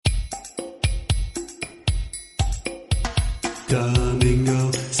Domingo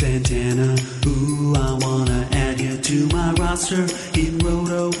Santana, ooh, I wanna add you to my roster. In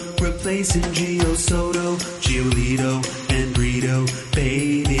Roto, replacing Gio Soto, Giolito, and Brito.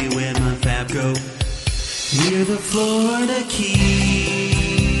 Baby, where'd my fab go? Near the Florida Key.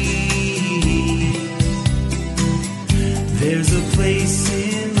 There's a place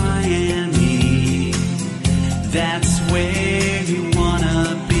in Miami. That's where you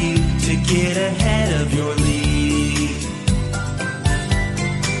wanna be to get ahead of your league.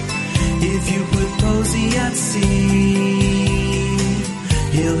 If you put Posey at sea,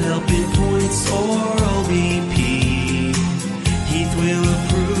 he'll help in points or OBP. Heath will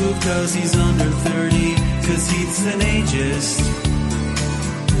approve cause he's under 30, cause Heath's an ageist.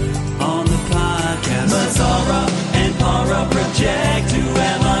 On the podcast, Mazzara and Para project. Who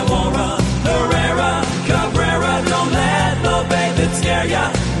am I, Wara? Herrera, Cabrera, don't let the baby scare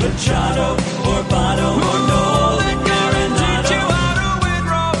ya. Machado, or Bono, or Nolan, Arenado. Teach you how to win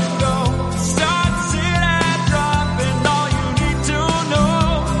Roto. Start, sit, and drop, and all you need to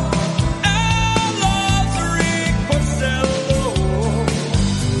know. Loves Rick Porcello.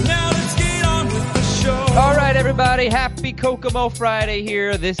 Now let's get on with the show. All right, everybody. Happy Kokomo Friday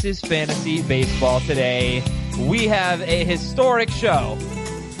here. This is Fantasy Baseball Today. We have a historic show.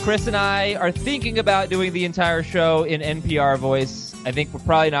 Chris and I are thinking about doing the entire show in NPR voice. I think we're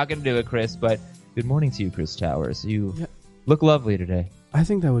probably not going to do it, Chris, but good morning to you, Chris Towers. You look lovely today. I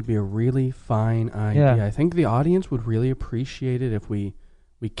think that would be a really fine idea. Yeah. I think the audience would really appreciate it if we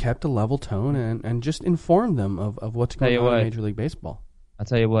kept a level tone and just informed them of what's going on in Major League Baseball. I'll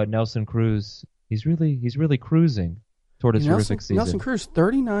tell you what, Nelson Cruz, he's really cruising toward a terrific season. Nelson Cruz,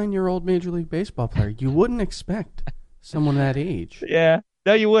 39-year-old Major League Baseball player. You wouldn't expect someone that age. Yeah.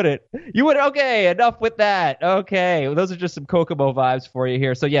 No, you wouldn't. You would. Okay, enough with that. Okay, well, those are just some Kokomo vibes for you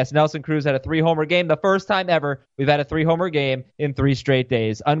here. So, yes, Nelson Cruz had a 3-homer game. The first time ever we've had a 3-homer game in 3 straight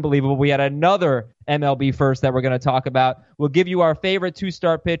days. Unbelievable. We had another MLB first that we're going to talk about. We'll give you our favorite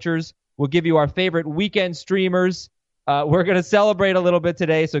 2-start pitchers. We'll give you our favorite weekend streamers. We're going to celebrate a little bit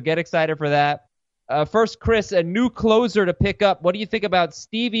today, so get excited for that. First, Chris, a new closer to pick up. What do you think about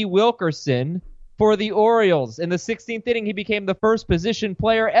Stevie Wilkerson for the Orioles? In the 16th inning, he became the first position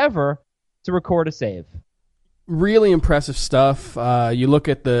player ever to record a save. Really impressive stuff. You look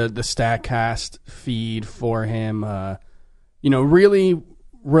at the StatCast feed for him. Really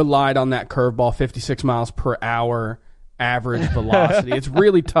relied on that curveball, 56 miles per hour average velocity. It's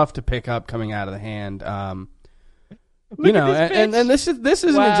really tough to pick up coming out of the hand. This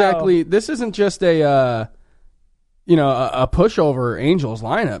isn't just a pushover Angels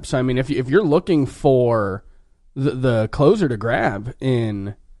lineup. So, I mean, if you're looking for the closer to grab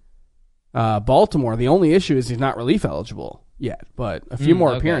in Baltimore, the only issue is he's not relief eligible yet, but a few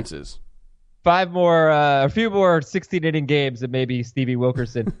more appearances. A few more 16-inning games and maybe Stevie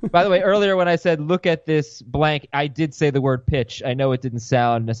Wilkerson. By the way, earlier when I said, look at this blank, I did say the word pitch. I know it didn't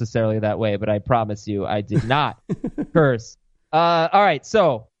sound necessarily that way, but I promise you I did not curse. All right,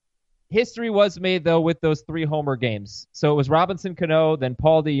 so history was made, though, with those 3-homer games. So it was Robinson Cano, then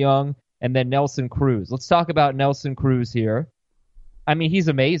Paul DeJong, and then Nelson Cruz. Let's talk about Nelson Cruz here. I mean, he's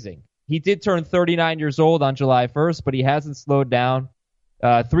amazing. He did turn 39 years old on July 1st, but he hasn't slowed down.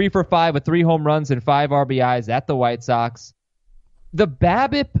 3 for 5 with 3 home runs and 5 RBIs at the White Sox. The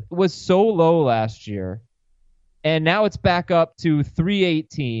BABIP was so low last year, and now it's back up to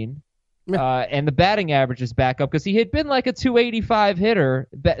 318. And the batting average is back up because he had been like a 285 hitter.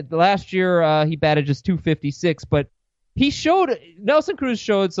 Last year, he batted just 256, but Nelson Cruz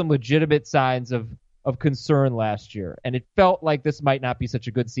showed some legitimate signs of concern last year, and it felt like this might not be such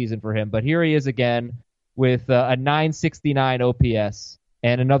a good season for him. But here he is again with a 969 OPS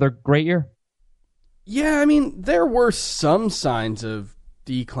and another great year. Yeah, I mean, there were some signs of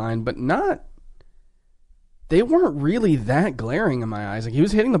decline, but they weren't really that glaring in my eyes. Like, he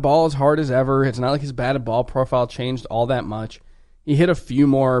was hitting the ball as hard as ever. It's not like his batted ball profile changed all that much. He hit a few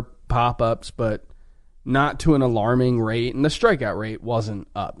more pop-ups, but not to an alarming rate, and the strikeout rate wasn't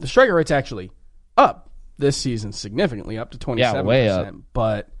up. The strikeout rate's actually up this season, significantly up to 27%. Yeah, way up.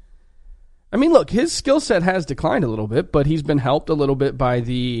 But, I mean, look, his skill set has declined a little bit, but he's been helped a little bit by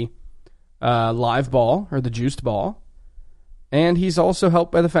the live ball, or the juiced ball, and he's also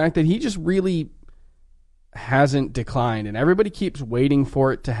helped by the fact that he just really hasn't declined, and everybody keeps waiting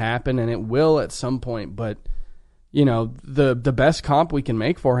for it to happen, and it will at some point, but, the best comp we can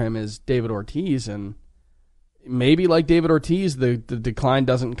make for him is David Ortiz, and maybe like David Ortiz, the decline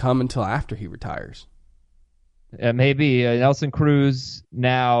doesn't come until after he retires. Maybe Nelson Cruz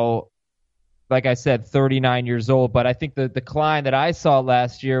now, like I said, 39 years old, but I think the decline that I saw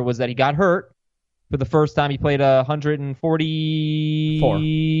last year was that he got hurt. for the first time. He played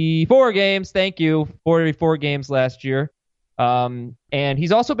 144 games. Thank you. 44 games last year. And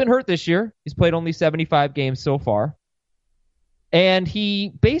he's also been hurt this year. He's played only 75 games so far. And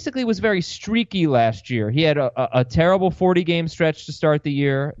he basically was very streaky last year. He had a terrible 40-game stretch to start the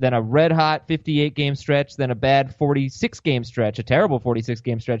year, then a red-hot 58-game stretch, then a bad 46-game stretch, a terrible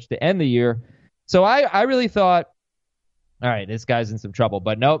 46-game stretch to end the year. So I really thought, all right, this guy's in some trouble.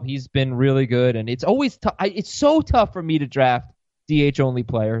 But nope, he's been really good. And it's always tough. It's so tough for me to draft DH-only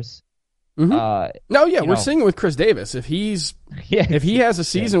players. Mm-hmm. We're seeing it with Chris Davis. If he has a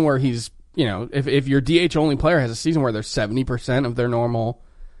season where he's, if your DH-only player has a season where they're 70% of their normal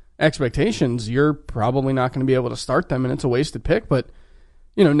expectations, you're probably not going to be able to start them, and it's a wasted pick. But,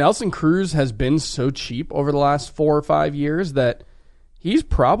 Nelson Cruz has been so cheap over the last 4 or 5 years that he's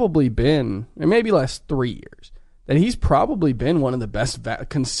probably been, and maybe last 3 years, that he's probably been one of the best,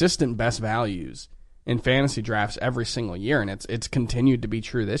 consistent best values in fantasy drafts every single year, and it's continued to be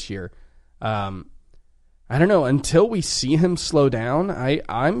true this year. I don't know. Until we see him slow down,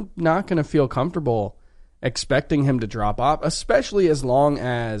 I'm not going to feel comfortable expecting him to drop off, especially as long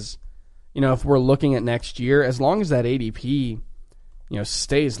as, if we're looking at next year, as long as that ADP,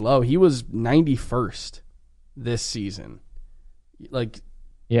 stays low. He was 91st this season.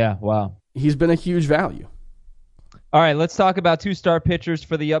 Yeah, wow. He's been a huge value. All right, let's talk about 2-star pitchers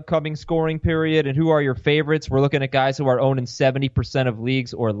for the upcoming scoring period and who are your favorites. We're looking at guys who are owned in 70% of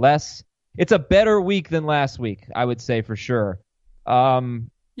leagues or less. It's a better week than last week, I would say for sure. What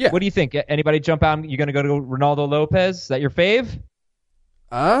do you think? Anybody jump out? You're going to go to Ronaldo Lopez? Is that your fave?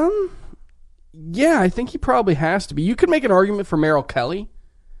 Yeah, I think he probably has to be. You could make an argument for Merrill Kelly,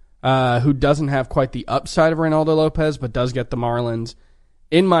 who doesn't have quite the upside of Ronaldo Lopez, but does get the Marlins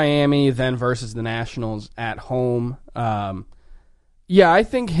in Miami, then versus the Nationals at home. I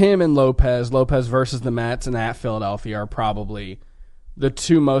think him and Lopez versus the Mets and at Philadelphia are probably the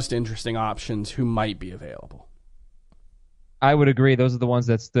two most interesting options who might be available. I would agree. Those are the ones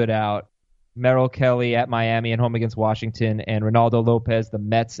that stood out. Merrill Kelly at Miami and home against Washington, and Ronaldo Lopez, the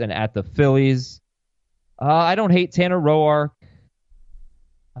Mets, and at the Phillies. I don't hate Tanner Roark.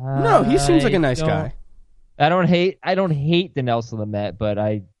 No, he seems like a nice guy. I don't hate Dinelson Lamet, but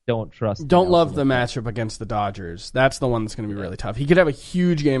I don't trust. Don't love the matchup against the Dodgers. That's the one that's going to be really tough. He could have a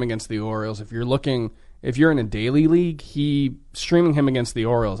huge game against the Orioles. If you're in a daily league, streaming him against the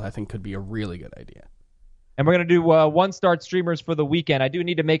Orioles, I think, could be a really good idea. And we're going to do one-start streamers for the weekend. I do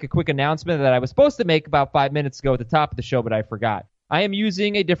need to make a quick announcement that I was supposed to make about 5 minutes ago at the top of the show, but I forgot. I am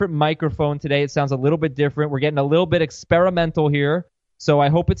using a different microphone today. It sounds a little bit different. We're getting a little bit experimental here, so I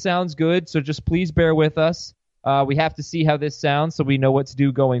hope it sounds good. So just please bear with us. We have to see how this sounds so we know what to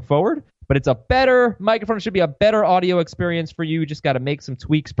do going forward. But it's a better microphone. It should be a better audio experience for you. Just got to make some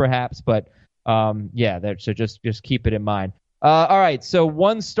tweaks perhaps, but so just keep it in mind. All right, so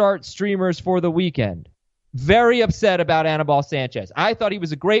one-start streamers for the weekend. Very upset about Anibal Sanchez. I thought he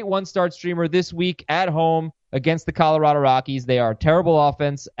was a great one-start streamer this week at home against the Colorado Rockies. They are a terrible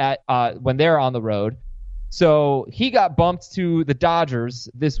offense when they're on the road. So he got bumped to the Dodgers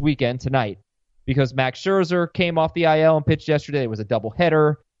this weekend tonight because Max Scherzer came off the IL and pitched yesterday. It was a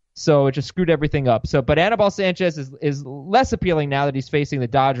doubleheader, so it just screwed everything up. But Anibal Sanchez is less appealing now that he's facing the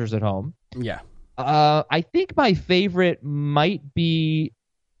Dodgers at home. Yeah. I think my favorite might be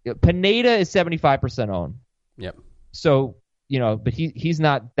Pineda is 75% owned. Yep. So, but he's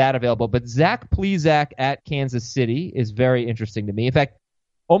not that available. But Zach Plesac at Kansas City is very interesting to me. In fact,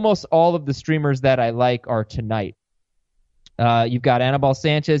 almost all of the streamers that I like are tonight. You've got Anibal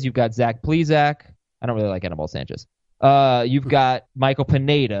Sanchez. You've got Zach Plesac. I don't really like Anibal Sanchez. You've got Michael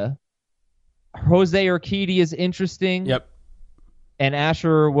Pineda. Jose Urquidy is interesting. Yep. And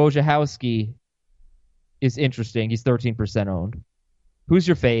Asher Wojciechowski is interesting. He's 13% owned. Who's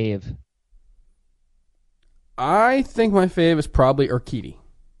your fave? I think my fave is probably Urquidy.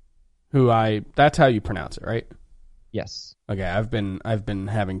 That's how you pronounce it, right? Yes. Okay, I've been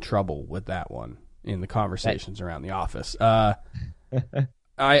having trouble with that one in the conversations around the office. I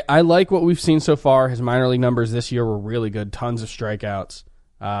like what we've seen so far. His minor league numbers this year were really good, tons of strikeouts.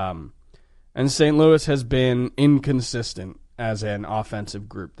 And St. Louis has been inconsistent as an offensive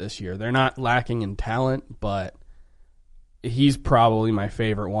group this year. They're not lacking in talent, but he's probably my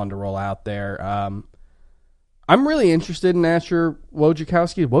favorite one to roll out there. I'm really interested in Asher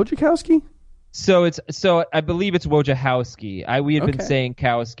Wojciechowski. Wojciechowski? So I believe it's Wojciechowski. We had been saying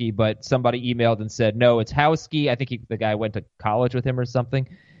Kowski, but somebody emailed and said, no, it's Howski. I think the guy went to college with him or something.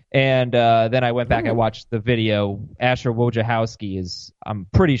 And then I went back and watched the video. Asher Wojciechowski I'm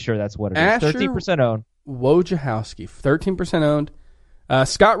pretty sure that's what it is. 13% owned. Wojciechowski, 13% owned.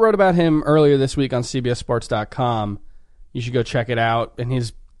 Scott wrote about him earlier this week on CBSSports.com. You should go check it out. And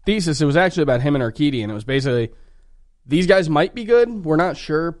his thesis, it was actually about him and Urquidy, and it was basically, these guys might be good. We're not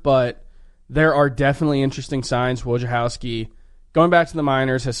sure, but there are definitely interesting signs. Wojciechowski, going back to the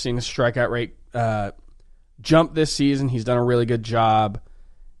minors, has seen his strikeout rate jump this season. He's done a really good job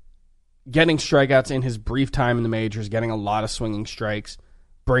getting strikeouts in his brief time in the majors, getting a lot of swinging strikes.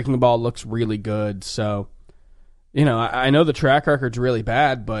 Breaking the ball looks really good. So, I know the track record's really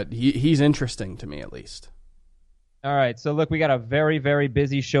bad, but he's interesting to me at least. All right, so look, we got a very, very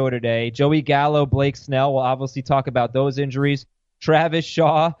busy show today. Joey Gallo, Blake Snell, we'll obviously talk about those injuries. Travis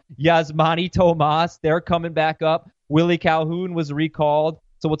Shaw, Yasmani Tomas, they're coming back up. Willie Calhoun was recalled,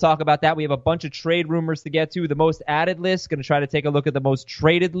 so we'll talk about that. We have a bunch of trade rumors to get to. The most added list, going to try to take a look at the most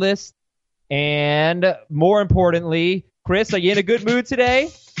traded list. And more importantly, Chris, are you in a good mood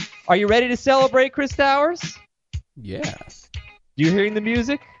today? Are you ready to celebrate, Chris Towers? Yeah. You hearing the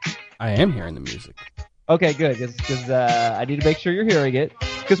music? I am hearing the music. Okay, good, because I need to make sure you're hearing it.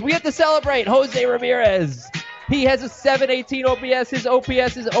 Because we have to celebrate Jose Ramirez. He has a 718 OPS. His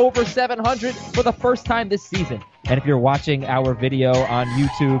OPS is over 700 for the first time this season. And if you're watching our video on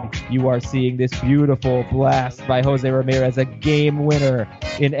YouTube, you are seeing this beautiful blast by Jose Ramirez, a game winner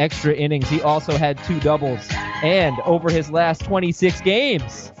in extra innings. He also had 2 doubles. And over his last 26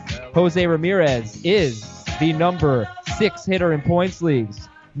 games, Jose Ramirez is the number 6 hitter in points leagues,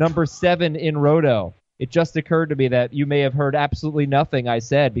 number 7 in Roto. It just occurred to me that you may have heard absolutely nothing I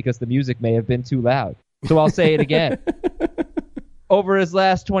said because the music may have been too loud. So I'll say it again. Over his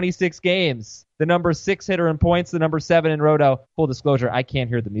last 26 games, the number 6 hitter in points, the number 7 in Roto. Full disclosure, I can't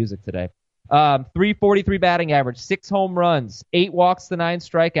hear the music today. 343 batting average, 6 home runs, 8 walks to 9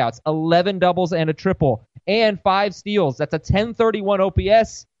 strikeouts, 11 doubles and a triple, and 5 steals. That's a 1031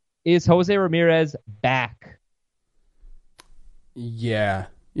 OPS. Is Jose Ramirez back? Yeah,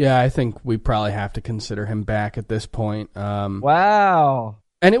 I think we probably have to consider him back at this point. Wow.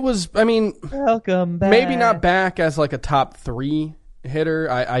 And it was, welcome back. Maybe not back as like a top 3 hitter.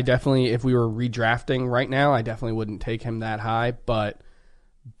 I definitely, if we were redrafting right now, I definitely wouldn't take him that high. But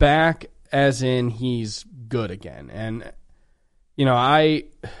back as in he's good again. And,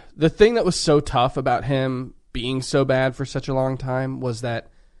 the thing that was so tough about him being so bad for such a long time was that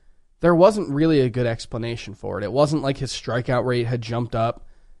there wasn't really a good explanation for it. It wasn't like his strikeout rate had jumped up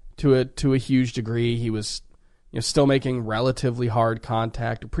to a huge degree. He was still making relatively hard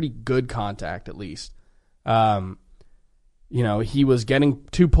contact, or pretty good contact at least. He was getting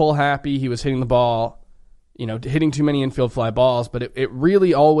too pull happy. He was hitting the ball, hitting too many infield fly balls. But it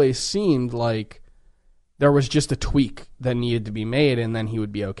really always seemed like there was just a tweak that needed to be made, and then he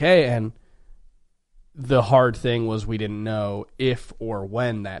would be okay. And the hard thing was we didn't know if or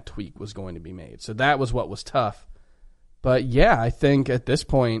when that tweak was going to be made. So that was what was tough. But yeah, I think at this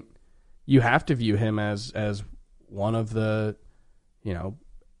point you have to view him as one of the,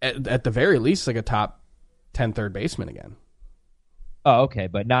 at the very least, like a top 10 third baseman again. Oh, okay,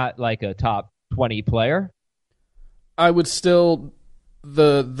 but not like a top 20 player? I would still,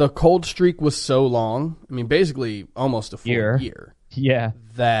 the cold streak was so long, basically almost a full year. Yeah.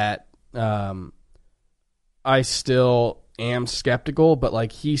 That I still am skeptical, but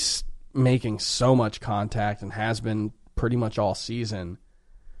like he's making so much contact and has been pretty much all season.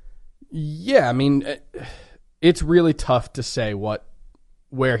 Yeah, it's really tough to say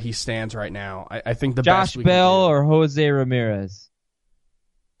where he stands right now. I think the Josh best we Bell or Jose Ramirez?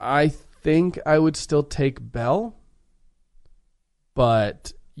 I think I would still take Bell,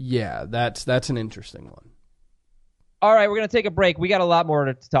 but yeah, that's an interesting one. All right, we're going to take a break. We got a lot more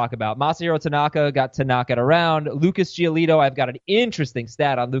to talk about. Masahiro Tanaka got to knock it around. Lucas Giolito, I've got an interesting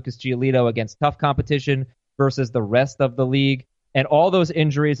stat on Lucas Giolito against tough competition versus the rest of the league. And all those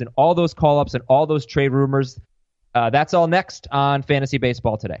injuries and all those call-ups and all those trade rumors, that's all next on Fantasy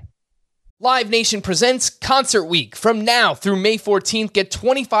Baseball Today. Live Nation presents Concert Week. From now through May 14th, get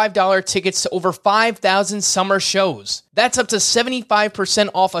 $25 tickets to over 5,000 summer shows. That's up to 75%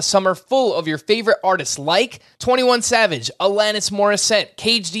 off a summer full of your favorite artists like 21 Savage, Alanis Morissette,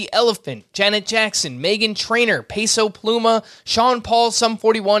 Cage the Elephant, Janet Jackson, Meghan Trainor, Peso Pluma, Sean Paul, Sum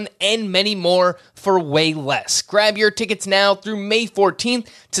 41, and many more for way less. Grab your tickets now through May 14th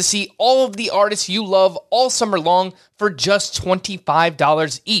to see all of the artists you love all summer long for just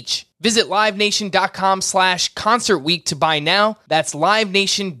 $25 each. Visit LiveNation.com/Concert Week to buy now. That's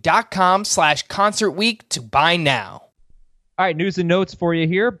LiveNation.com/Concert Week to buy now. All right, news and notes for you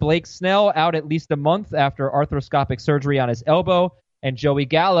here. Blake Snell out at least a month after arthroscopic surgery on his elbow, and Joey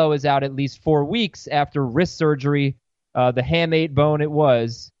Gallo is out at least 4 weeks after wrist surgery, the hamate bone it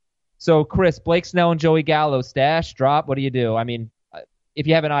was. So, Chris, Blake Snell and Joey Gallo, stash, drop, what do you do? if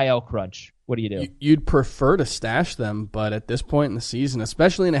you have an IL crunch, what do you do? You'd prefer to stash them, but at this point in the season,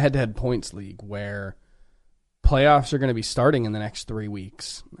 especially in a head-to-head points league where playoffs are going to be starting in the next 3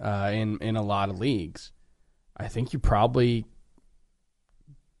 weeks in a lot of leagues, I think you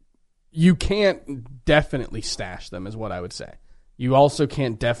can't definitely stash them is what I would say. You also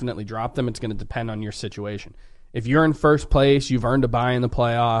can't definitely drop them. It's going to depend on your situation. If you're in first place, you've earned a bye in the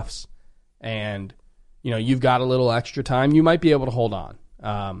playoffs, and you've got a little extra time, you might be able to hold on.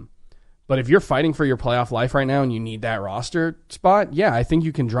 But if you're fighting for your playoff life right now and you need that roster spot, yeah, I think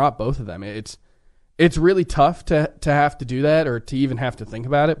you can drop both of them. It's really tough to have to do that or to even have to think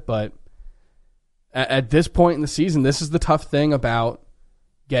about it, but at this point in the season, this is the tough thing about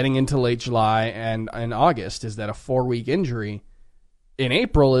getting into late July and August, is that a 4-week injury in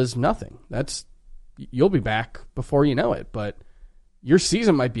April is nothing. You'll be back before you know it, but your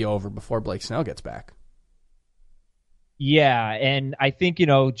season might be over before Blake Snell gets back. Yeah, and I think,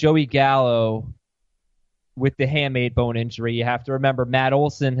 Joey Gallo with the hamate bone injury, you have to remember Matt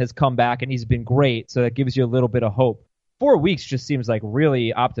Olson has come back and he's been great, so that gives you a little bit of hope. 4 weeks just seems like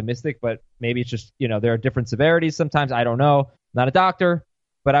really optimistic, but maybe it's just, there are different severities sometimes. I don't know. Not a doctor,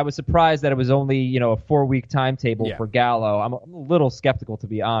 but I was surprised that it was only, a 4-week timetable for Gallo. I'm a little skeptical, to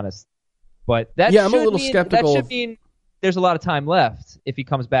be honest. But I'm a little skeptical. That should mean there's a lot of time left if he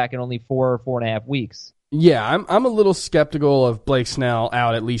comes back in only 4 or 4.5 weeks. Yeah, I'm a little skeptical of Blake Snell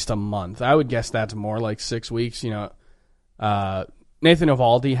out at least a month. I would guess that's more like 6 weeks. Nathan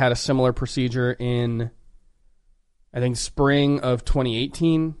Eovaldi had a similar procedure in, I think, spring of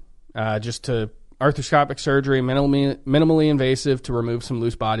 2018, just to arthroscopic surgery, minimally invasive to remove some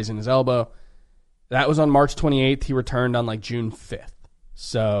loose bodies in his elbow. That was on March 28th. He returned on June 5th.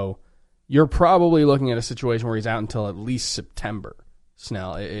 So you're probably looking at a situation where he's out until at least September.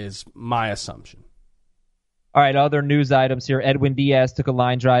 Snell is my assumption. All right, other news items here. Edwin Diaz took a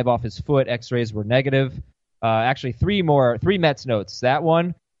line drive off his foot. X-rays were negative. Actually, three Mets notes. That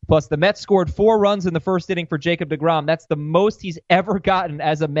one, plus the Mets scored 4 runs in the first inning for Jacob deGrom. That's the most he's ever gotten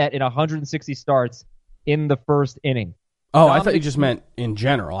as a Met in 160 starts in the first inning. Oh, I thought you just meant in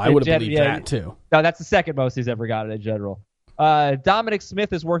general. I would have believed that, too. No, that's the second most he's ever gotten in general. Dominic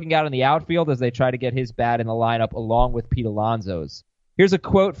Smith is working out in the outfield as they try to get his bat in the lineup along with Pete Alonso's. Here's a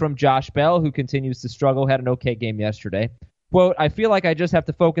quote from Josh Bell, who continues to struggle, had an okay game yesterday. Quote, I feel like I just have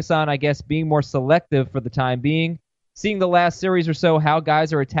to focus on, I guess, being more selective for the time being. Seeing the last series or so, how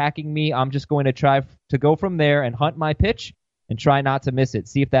guys are attacking me, I'm just going to try to go from there and hunt my pitch and try not to miss it.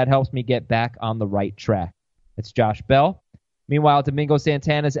 See if that helps me get back on the right track. It's Josh Bell. Meanwhile, Domingo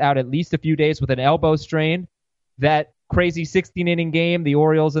Santana's out at least a few days with an elbow strain. That crazy 16-inning game, the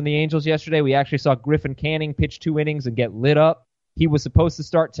Orioles and the Angels yesterday, we actually saw Griffin Canning pitch 2 innings and get lit up. He was supposed to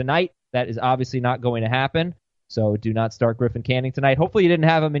start tonight. That is obviously not going to happen. So do not start Griffin Canning tonight. Hopefully you didn't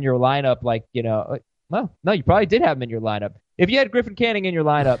have him in your lineup well, no, you probably did have him in your lineup. If you had Griffin Canning in your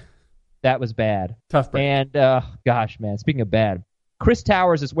lineup, that was bad. Tough break. And, gosh, man, speaking of bad, Chris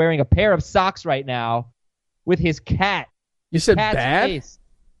Towers is wearing a pair of socks right now with his cat. You said bad? Face.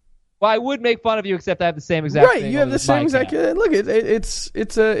 Well, I would make fun of you, except I have the same exact thing. Right, you have the same exact. Look,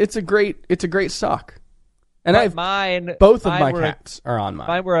 it's a great sock. And both of my cats are on mine.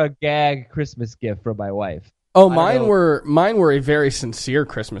 Mine were a gag Christmas gift from my wife. Oh, mine were a very sincere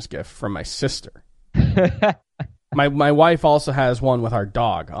Christmas gift from my sister. My wife also has one with our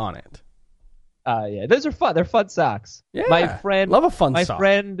dog on it. Yeah, those are fun. They're fun socks. Yeah, love a fun sock. My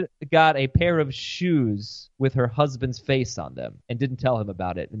friend got a pair of shoes with her husband's face on them and didn't tell him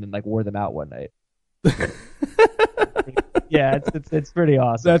about it, and then wore them out one night. Yeah, it's pretty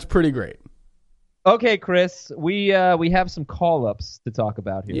awesome. That's pretty great. Okay, Chris, we have some call-ups to talk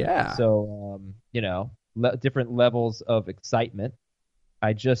about here. Yeah. So, different levels of excitement.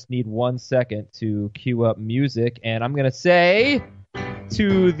 I just need 1 second to cue up music, and I'm going to say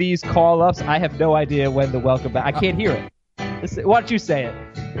to these call-ups, I have no idea when the welcome back. I can't hear it. Why don't you say it?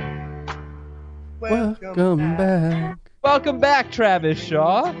 Welcome back. Welcome back, Travis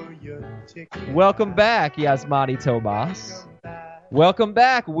Shaw. Welcome back, Yasmani Tomas. Welcome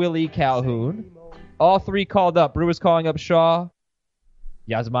back, Willie Calhoun. All 3 called up. Brewers calling up Shaw.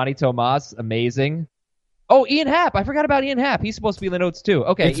 Yasmani Tomas, amazing. Oh, Ian Happ. I forgot about Ian Happ. He's supposed to be in the notes, too.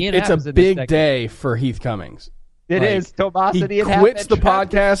 Okay, Ian Happ. It's a big day for Heath Cummings. It is. Tomas and Ian Happ. He quits the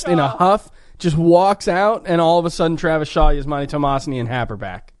podcast in a huff, just walks out, and all of a sudden Travis Shaw, Yasmani Tomas, and Ian Happ are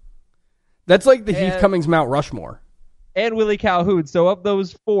back. That's like the Heath Cummings Mount Rushmore. And Willie Calhoun. So of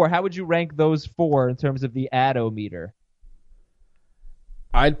those 4, how would you rank those 4 in terms of the Addo-meter?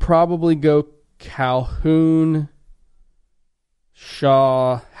 I'd probably go Calhoun,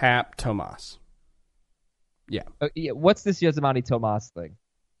 Shaw, Happ, Tomas. Yeah. What's this Yasmani Tomas thing?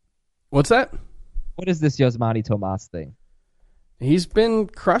 What's that? What is this Yasmani Tomas thing? He's been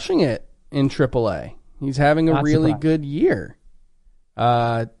crushing it in AAA. He's having a Not really surprised. good year.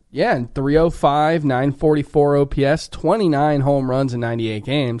 And 305, 944 OPS, 29 home runs in 98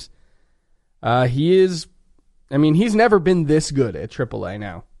 games. He's never been this good at AAA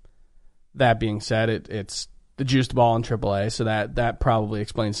now. That being said, it's the juiced ball in AAA, so that probably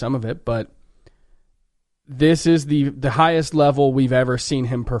explains some of it, but this is the highest level we've ever seen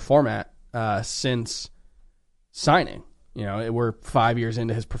him perform at since signing. We're 5 years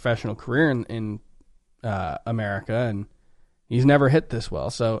into his professional career in America, and he's never hit this well.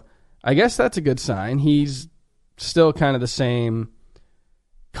 So I guess that's a good sign. He's still kind of the same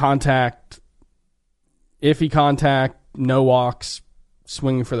contact, iffy contact, no walks,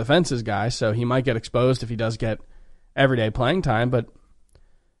 swinging for the fences guy. So he might get exposed if he does get everyday playing time. But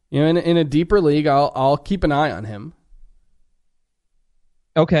in a deeper league, I'll keep an eye on him.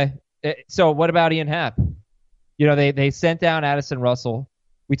 Okay. So what about Ian Happ? They sent down Addison Russell.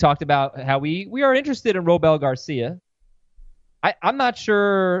 We talked about how we are interested in Robel Garcia. I'm not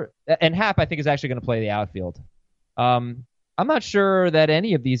sure, and Happ I think is actually going to play the outfield. I'm not sure that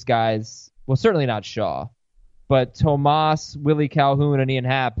any of these guys, well, certainly not Shaw, but Tomas, Willie Calhoun, and Ian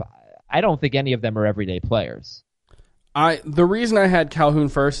Happ, I don't think any of them are everyday players. The reason I had Calhoun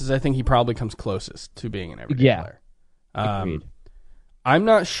first is I think he probably comes closest to being an everyday player. Agreed. I'm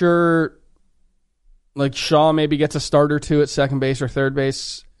not sure. Like Shaw maybe gets a start or two at second base or third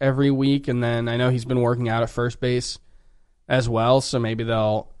base every week, and then I know he's been working out at first base as well, so maybe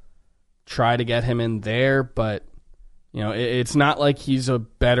they'll try to get him in there, but it's not like he's a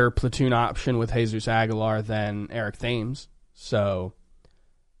better platoon option with Jesus Aguilar than Eric Thames. So,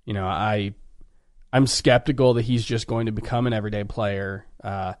 I'm skeptical that he's just going to become an everyday player.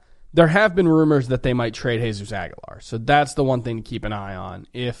 There have been rumors that they might trade Jesus Aguilar, so that's the one thing to keep an eye on.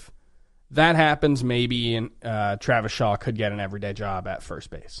 If that happens, maybe Travis Shaw could get an everyday job at first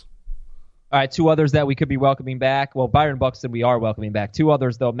base. All right, two others that we could be welcoming back. Well, Byron Buxton we are welcoming back. Two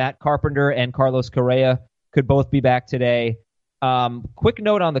others, though, Matt Carpenter and Carlos Correa could both be back today. Quick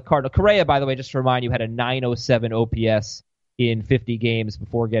note on the Cardinal. Correa, by the way, just to remind you, had a 907 OPS in 50 games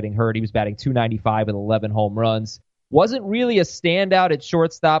before getting hurt. He was batting .295 with 11 home runs. Wasn't really a standout at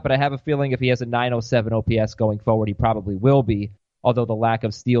shortstop, but I have a feeling if he has a 907 OPS going forward, he probably will be, although the lack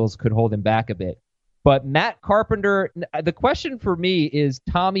of steals could hold him back a bit. But Matt Carpenter, the question for me is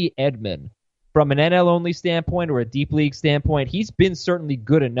Tommy Edman. From an NL-only standpoint or a deep league standpoint, he's been certainly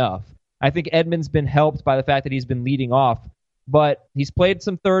good enough. I think Edman's been helped by the fact that he's been leading off, but he's played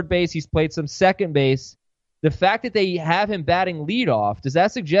some third base, he's played some second base. The fact that they have him batting leadoff, does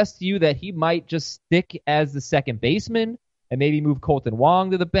that suggest to you that he might just stick as the second baseman and maybe move Colton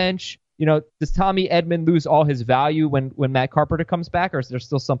Wong to the bench? Does Tommy Edman lose all his value when Matt Carpenter comes back, or is there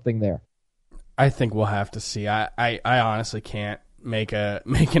still something there? I think we'll have to see. I honestly can't make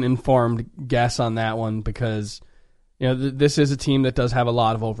an informed guess on that one because this is a team that does have a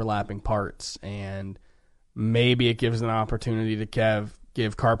lot of overlapping parts, and maybe it gives an opportunity to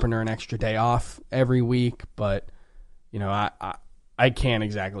give Carpenter an extra day off every week, but I can't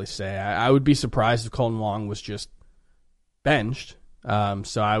exactly say. I would be surprised if Colton Wong was just benched.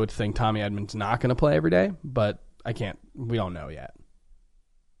 So I would think Tommy Edman's not going to play every day, but we don't know yet.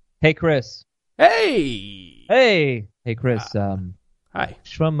 Hey, Chris. Hey, Chris. Hi.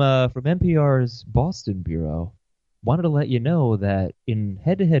 From NPR's Boston Bureau, wanted to let you know that in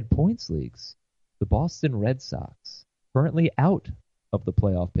head-to-head points leagues, the Boston Red Sox, currently out of the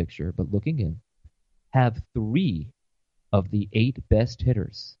playoff picture but looking in, have 3 of the 8 best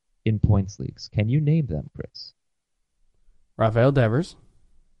hitters in points leagues. Can you name them, Chris? Rafael Devers.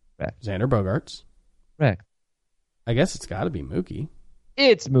 Correct. Xander Bogaerts. Correct. I guess it's got to be Mookie.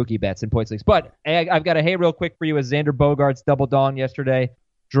 It's Mookie Betts in points leagues. But I've got a hey real quick for you as Xander Bogaerts doubled on yesterday.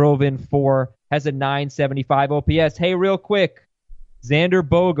 Drove in 4. Has a 975 OPS. Hey, real quick. Xander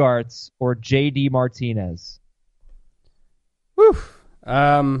Bogaerts or J.D. Martinez? Whew.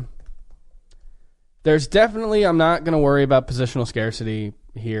 There's definitely, I'm not going to worry about positional scarcity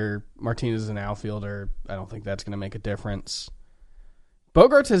here. Martinez is an outfielder. I don't think that's going to make a difference.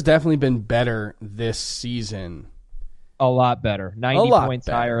 Bogaerts has definitely been better this season. A lot better. 90 points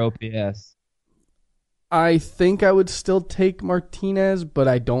better. Higher OPS. I think I would still take Martinez, but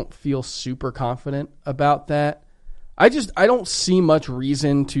I don't feel super confident about that. I don't see much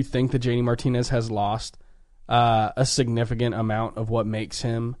reason to think that JD Martinez has lost a significant amount of what makes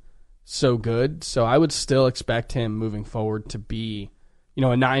him so good. So I would still expect him moving forward to be, a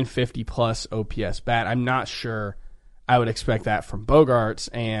 950 plus OPS bat. I'm not sure I would expect that from Bogaerts,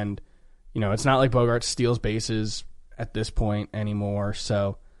 and It's not like Bogaerts steals bases at this point anymore.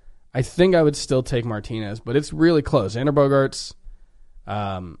 So I think I would still take Martinez, but it's really close. Xander Bogaerts,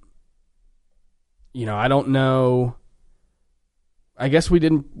 I don't know. I guess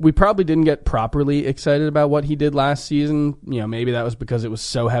we probably didn't get properly excited about what he did last season. Maybe that was because it was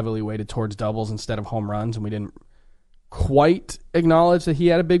so heavily weighted towards doubles instead of home runs, and we didn't quite acknowledge that he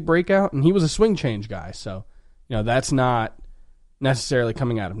had a big breakout, and he was a swing change guy. So, that's not necessarily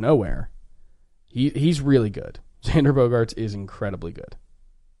coming out of nowhere. He's really good. Xander Bogaerts is incredibly good.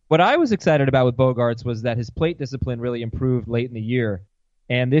 What I was excited about with Bogaerts was that his plate discipline really improved late in the year.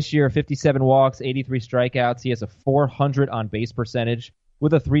 And this year, 57 walks, 83 strikeouts. He has a 400 on base percentage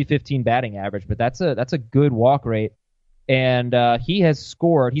with a 315 batting average. But that's a good walk rate. And he has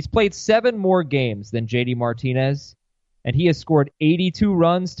scored. He's played 7 more games than JD Martinez. And he has scored 82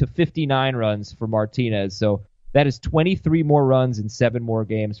 runs to 59 runs for Martinez. So that is 23 more runs in 7 more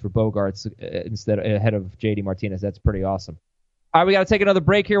games for Bogaerts ahead of JD Martinez. That's pretty awesome. All right, we got to take another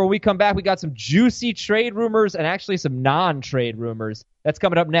break here. When we come back, we got some juicy trade rumors and actually some non-trade rumors. That's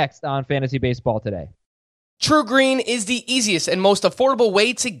coming up next on Fantasy Baseball Today. True Green is the easiest and most affordable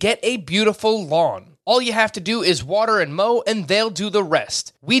way to get a beautiful lawn. All you have to do is water and mow, and they'll do the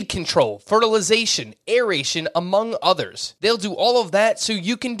rest. Weed control, fertilization, aeration, among others. They'll do all of that so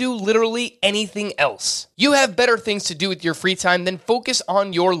you can do literally anything else. You have better things to do with your free time than focus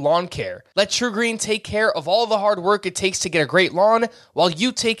on your lawn care. Let True Green take care of all the hard work it takes to get a great lawn, while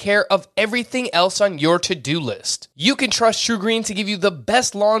you take care of everything else on your to-do list. You can trust True Green to give you the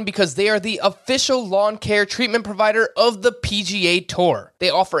best lawn because they are the official lawn care treatment provider of the PGA Tour. They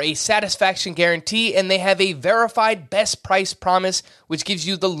offer a satisfaction guarantee, and they have a verified best price promise, which gives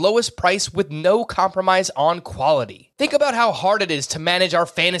you the lowest price with no compromise on quality. Think about how hard it is to manage our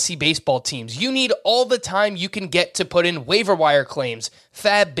fantasy baseball teams. You need all the time you can get to put in waiver wire claims,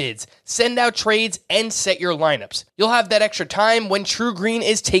 fab bids, send out trades, and set your lineups. You'll have that extra time when True Green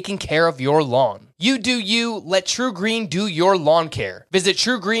is taking care of your lawn. You do you, let True Green do your lawn care. Visit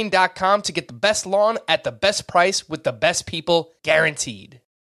truegreen.com to get the best lawn at the best price with the best people, guaranteed.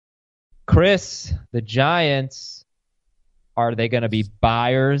 Chris, the Giants, are they going to be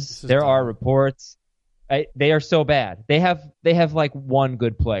buyers? There are reports. They are so bad. They have like one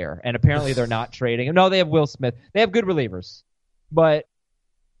good player, and apparently they're not trading. No, they have Will Smith. They have good relievers, but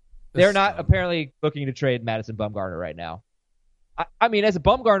they're not apparently looking to trade Madison Bumgarner right now. I mean, as a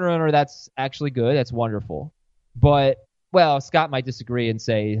Bumgarner owner, that's actually good. That's wonderful. But, well, Scott might disagree and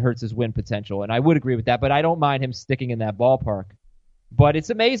say it hurts his win potential, and I would agree with that, but I don't mind him sticking in that ballpark. But it's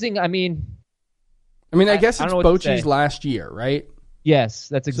amazing. I guess it's Bochy's last year, right? Yes,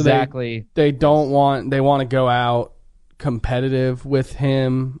 that's exactly. So they want to go out competitive with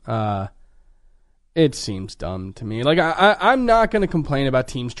him. It seems dumb to me. Like I'm not going to complain about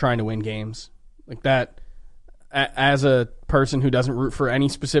teams trying to win games like that. As a person who doesn't root for any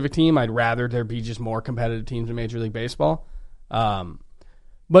specific team, I'd rather there be just more competitive teams in Major League Baseball.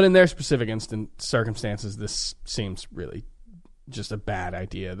 But in their specific circumstances, this seems really just a bad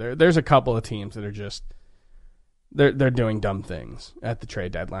idea. There's a couple of teams that are just they're doing dumb things at the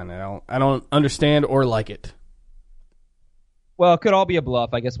trade deadline. I don't understand or like it. Well, it could all be a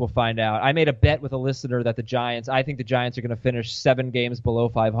bluff. I guess we'll find out. I made a bet with a listener that I think the Giants are going to finish 7 games below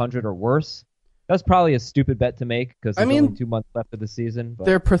 500 or worse. That's probably a stupid bet to make because there's only 2 months left of the season. But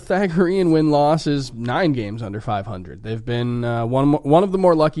their Pythagorean win-loss is 9 games under 500. They've been one of the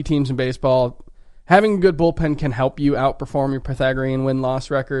more lucky teams in baseball. Having a good bullpen can help you outperform your Pythagorean win-loss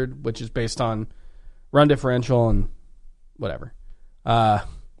record, which is based on run differential and whatever.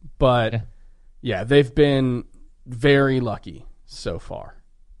 But they've been very lucky so far.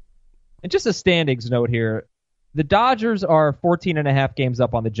 And just a standings note here. The Dodgers are 14.5 games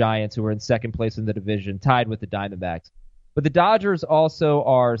up on the Giants, who are in second place in the division, tied with the Diamondbacks. But the Dodgers also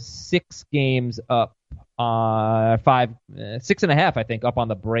are 6 games up, 6.5, I think, up on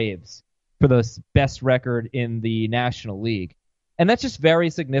the Braves for the best record in the National League. And that's just very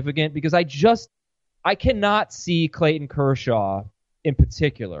significant because I cannot see Clayton Kershaw in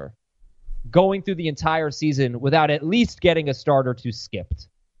particular going through the entire season without at least getting a start or two skipped.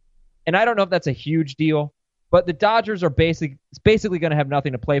 And I don't know if that's a huge deal. But the Dodgers are basically going to have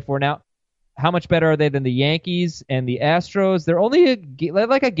nothing to play for now. How much better are they than the Yankees and the Astros? They're only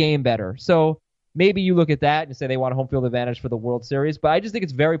like a game better. So maybe you look at that and say they want a home field advantage for the World Series. But I just think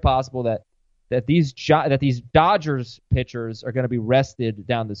it's very possible that these Dodgers pitchers are going to be rested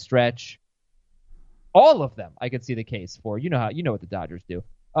down the stretch. All of them, I could see the case for. You know what the Dodgers do.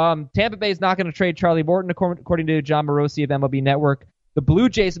 Tampa Bay is not going to trade Charlie Morton, according to John Morosi of MLB Network. The Blue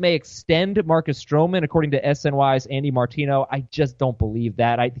Jays may extend Marcus Stroman, according to SNY's Andy Martino. I just don't believe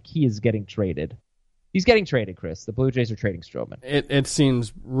that. I think he is getting traded. He's getting traded, Chris. The Blue Jays are trading Stroman. It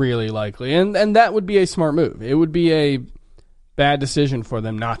seems really likely, and that would be a smart move. It would be a bad decision for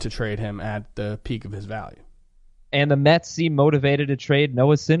them not to trade him at the peak of his value. And the Mets seem motivated to trade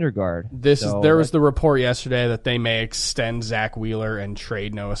Noah Syndergaard. There was the report yesterday that they may extend Zach Wheeler and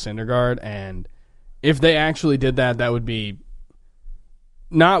trade Noah Syndergaard, and if they actually did that, that would be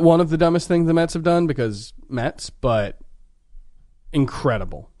not one of the dumbest things the Mets have done, because Mets, but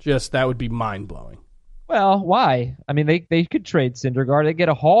incredible. Just, that would be mind-blowing. Well, why? I mean, they could trade Syndergaard. They get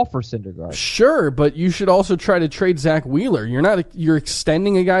a haul for Syndergaard. Sure, but you should also try to trade Zach Wheeler. You're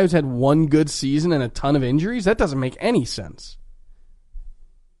extending a guy who's had one good season and a ton of injuries? That doesn't make any sense.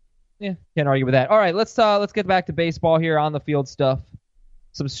 Yeah, can't argue with that. All right, let's get back to baseball here, on the field stuff.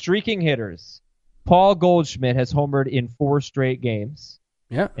 Some streaking hitters. Paul Goldschmidt has homered in 4 straight games.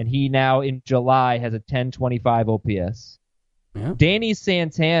 Yeah. And he now in July has a 1025 OPS. Yeah. Danny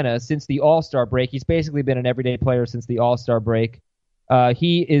Santana, since the All-Star break, he's basically been an everyday player since the All-Star break.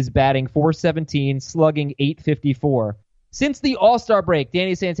 He is batting .417, slugging .854. Since the All-Star break,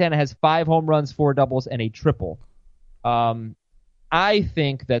 Danny Santana has 5 home runs, 4 doubles, and a triple. I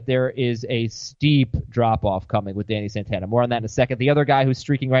think that there is a steep drop-off coming with Danny Santana. More on that in a second. The other guy who's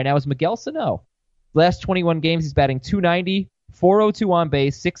streaking right now is Miguel Sano. Last 21 games, he's batting .290, .402 on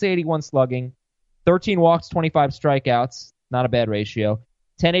base, .681 slugging, 13 walks, 25 strikeouts. Not a bad ratio.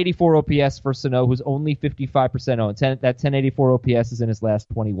 1084 OPS for Sano, who's only 55% owned. That 1084 OPS is in his last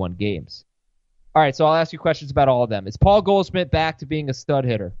 21 games. All right, so I'll ask you questions about all of them. Is Paul Goldschmidt back to being a stud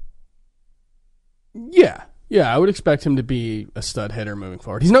hitter? Yeah, I would expect him to be a stud hitter moving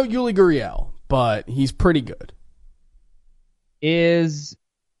forward. He's no Yuli Gurriel, but he's pretty good. Is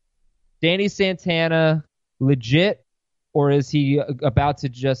Danny Santana legit, or is he about to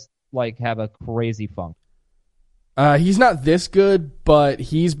just have a crazy funk? He's not this good, but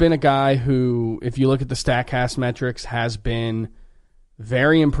he's been a guy who, if you look at the StatCast metrics, has been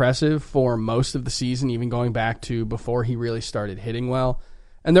very impressive for most of the season, even going back to before he really started hitting well.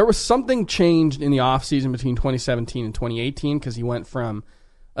 And there was something changed in the offseason between 2017 and 2018, because he went from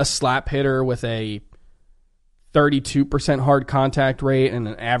a slap hitter with a 32% hard contact rate and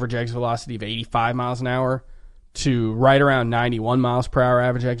an average exit velocity of 85 miles an hour to right around 91 miles per hour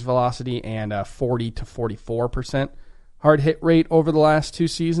average exit velocity and a 40 to 44% hard hit rate over the last 2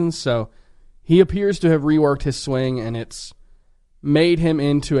 seasons. So he appears to have reworked his swing, and it's made him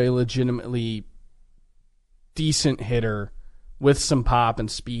into a legitimately decent hitter with some pop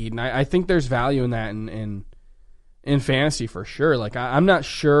and speed. And I think there's value in that in fantasy for sure. I'm not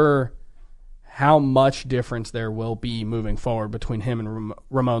sure how much difference there will be moving forward between him and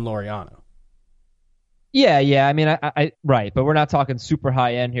Ramon Laureano. Yeah. I mean, I right, but we're not talking super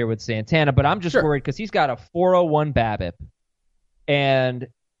high end here with Santana. But I'm just worried because he's got a 401 BABIP and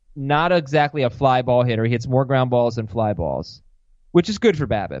not exactly a fly ball hitter. He hits more ground balls than fly balls, which is good for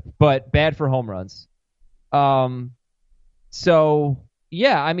BABIP, but bad for home runs. So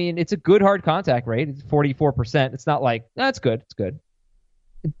yeah, I mean, it's a good hard contact rate. It's 44%. It's not like that's good. It's good,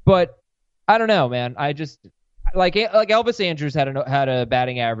 but I don't know, man. I just. Like Elvis Andrus had a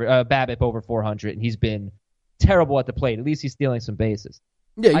batting average BABIP over 400, and he's been terrible at the plate. At least he's stealing some bases.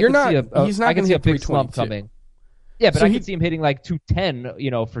 Yeah, he's not I can see a big 322. slump coming. Yeah, but I can see him hitting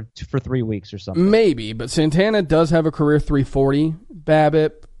 210, for 3 weeks or something. Maybe, but Santana does have a career 340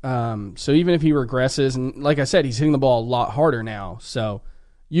 BABIP. So even if he regresses, and like I said, he's hitting the ball a lot harder now. So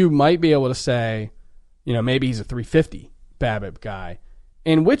you might be able to say, maybe he's a 350 BABIP guy.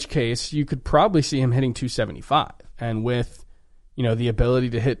 In which case, you could probably see him hitting 275. And with, the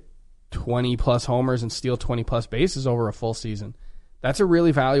ability to hit 20-plus homers and steal 20-plus bases over a full season, that's a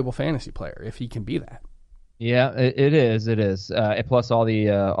really valuable fantasy player if he can be that. Yeah, it is. It is. Plus all the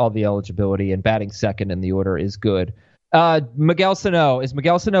eligibility and batting second in the order is good. Miguel Sano. Is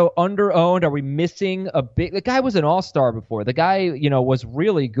Miguel Sano under-owned? Are we missing a big... The guy was an all-star before. The guy, was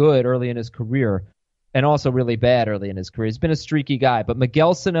really good early in his career. And also really bad early in his career. He's been a streaky guy. But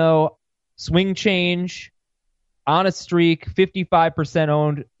Miguel Sano, swing change, on a streak, 55%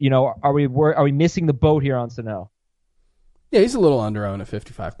 owned. Are we missing the boat here on Sano? Yeah, he's a little under-owned at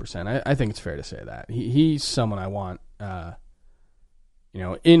 55%. I think it's fair to say that. He's someone I want,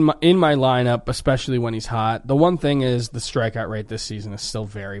 in my lineup, especially when he's hot. The one thing is the strikeout rate this season is still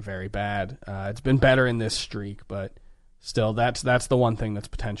very, very bad. It's been better in this streak, but still, that's the one thing that's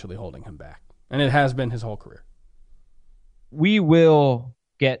potentially holding him back. And it has been his whole career. We will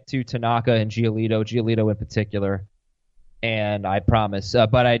get to Tanaka and Giolito in particular, and I promise.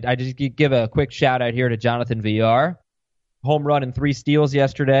 But I just give a quick shout out here to Jonathan Villar. home run and 3 steals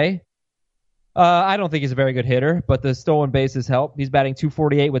yesterday. I don't think he's a very good hitter, but the stolen bases help. He's batting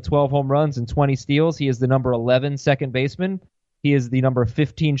 .248 with 12 home runs and 20 steals. He is the number 11 second baseman. He is the number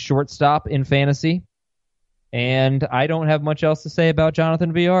 15 shortstop in fantasy. And I don't have much else to say about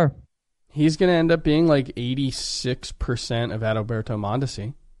Jonathan VR. He's going to end up being like 86% of Adalberto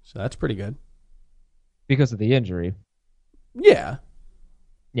Mondesi, so that's pretty good. Because of the injury. Yeah.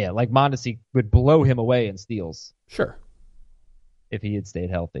 Yeah, like Mondesi would blow him away in steals. Sure. If he had stayed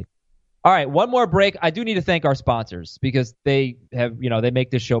healthy. All right, one more break. I do need to thank our sponsors because they have, they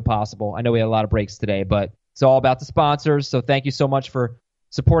make this show possible. I know we had a lot of breaks today, but it's all about the sponsors. So thank you so much for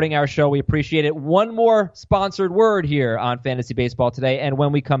supporting our show. We appreciate it. One more sponsored word here on Fantasy Baseball today. And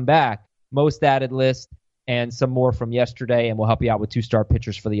when we come back, most added list and some more from yesterday, and we'll help you out with 2-star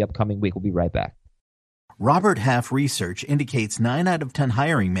pitchers for the upcoming week. We'll be right back. Robert Half research indicates 9 out of 10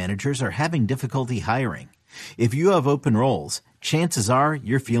 hiring managers are having difficulty hiring. If you have open roles, chances are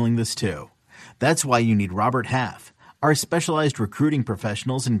you're feeling this too. That's why you need Robert Half. Our specialized recruiting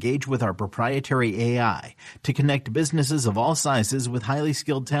professionals engage with our proprietary AI to connect businesses of all sizes with highly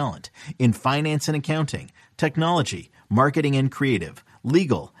skilled talent in finance and accounting, technology, marketing and creative,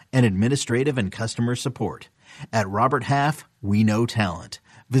 legal, and administrative and customer support. At Robert Half, we know talent.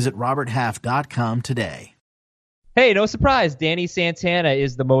 Visit roberthalf.com today. Hey, no surprise. Danny Santana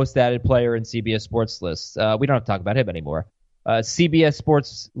is the most added player in CBS Sports lists. We don't have to talk about him anymore. CBS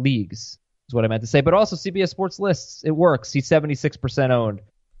Sports leagues is what I meant to say, but also CBS Sports lists. It works. He's 76% owned.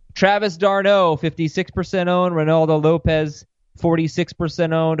 Travis d'Arnaud, 56% owned. Ronaldo Lopez,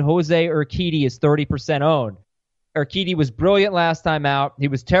 46% owned. Jose Urquidy is 30% owned. Urquidy was brilliant last time out. He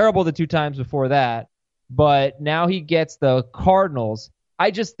was terrible the 2 times before that, but now he gets the Cardinals.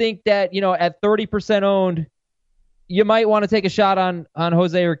 I just think that, at 30% owned, you might want to take a shot on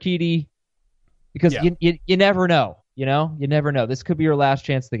Jose Urquidy because you never know. You never know. This could be your last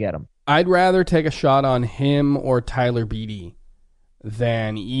chance to get him. I'd rather take a shot on him or Tyler Beede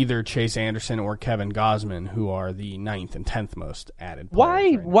than either Chase Anderson or Kevin Gausman, who are the 9th and 10th most added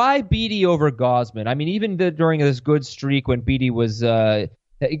players. Why Beede over Gausman? I mean, even during this good streak when Beede was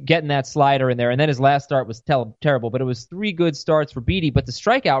getting that slider in there, and then his last start was terrible, but it was 3 good starts for Beede, but the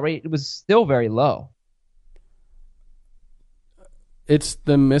strikeout rate was still very low. It's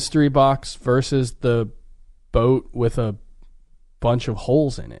the mystery box versus the boat with a bunch of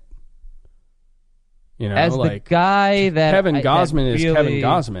holes in it. As the guy that Kevin Gausman is Kevin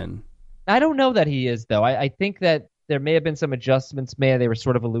Gausman. I don't know that he is, though. I think that there may have been some adjustments made. They were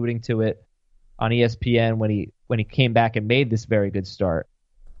sort of alluding to it on ESPN when he came back and made this very good start.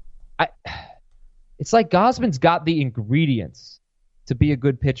 It's like Gausman's got the ingredients to be a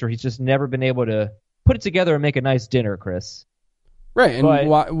good pitcher. He's just never been able to put it together and make a nice dinner, Chris. Right, and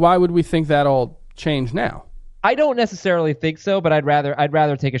why would we think that'll change now? I don't necessarily think so, but I'd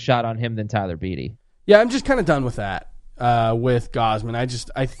rather take a shot on him than Tyler Beede. Yeah, I'm just kind of done with that with Gausman.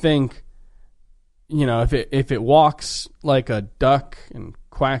 I think, if it walks like a duck and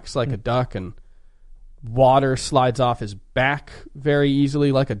quacks like a duck and water slides off his back very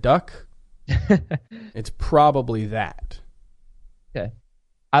easily like a duck, it's probably that. Okay.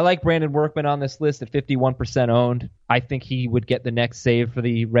 I like Brandon Workman on this list at 51% owned. I think he would get the next save for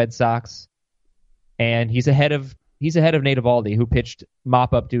the Red Sox. And he's ahead of Nate Eovaldi, who pitched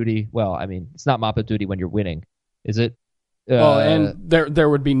mop-up duty. Well, I mean, it's not mop-up duty when you're winning, is it? And there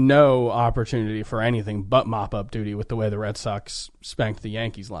would be no opportunity for anything but mop-up duty with the way the Red Sox spanked the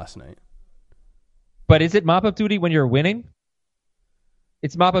Yankees last night. But is it mop-up duty when you're winning?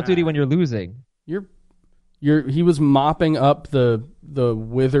 It's mop-up duty when you're losing. He was mopping up the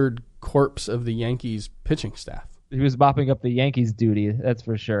withered corpse of the Yankees pitching staff. He was mopping up the Yankees duty, that's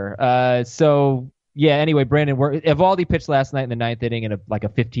for sure. Anyway, Eovaldi pitched last night in the 9th inning in a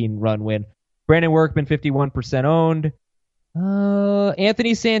 15-run win. Brandon Workman, 51% owned.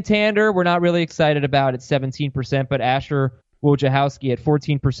 Anthony Santander, we're not really excited about at 17%, but Asher Wojciechowski at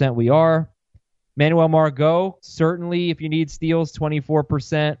 14% we are. Manuel Margot, certainly if you need steals,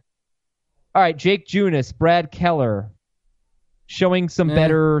 24%. All right, Jake Junis, Brad Keller, showing some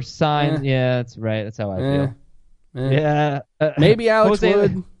better signs. Yeah, that's right. That's how I feel. Yeah. Maybe Alex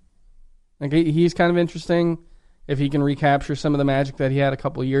Wood. He's kind of interesting if he can recapture some of the magic that he had a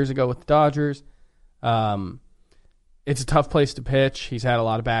couple of years ago with the Dodgers. It's a tough place to pitch. He's had a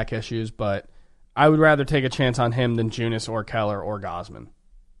lot of back issues, but I would rather take a chance on him than Junis or Keller or Gausman.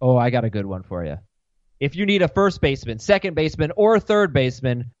 Oh, I got a good one for you. If you need a first baseman, second baseman, or third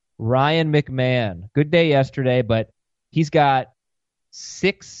baseman, Ryan McMahon. Good day yesterday, but he's got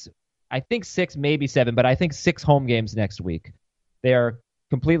 6, maybe 7, but I think 6 home games next week. They are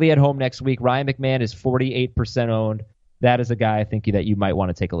completely at home next week. Ryan McMahon is 48% owned. that is a guy I think that you might want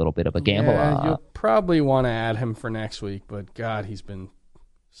to take a little bit of a gamble on. You'll probably want to add him for next week, but God, he's been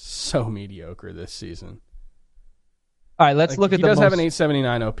so mediocre this season. All right, let's look at he does have an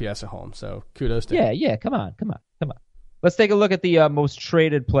 879 OPS at home, so kudos to him. Yeah, come on. Let's take a look at the most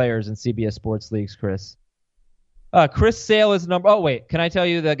traded players in CBS Sports Leagues, Chris. Chris Sale is number... Oh, wait. Can I tell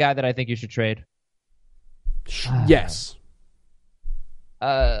you the guy that I think you should trade? Yes.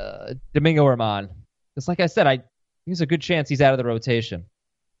 Domingo Germán. Because like I said, I think there's a good chance he's out of the rotation.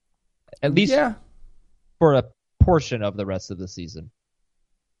 At least for a portion of the rest of the season.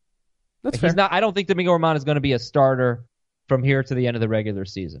 That's fair. I don't think Domingo Germán is going to be a starter from here to the end of the regular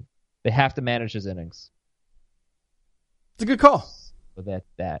season. They have to manage his innings. It's a good call. So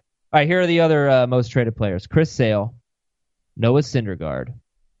that. All right, here are the other most traded players. Chris Sale, Noah Syndergaard,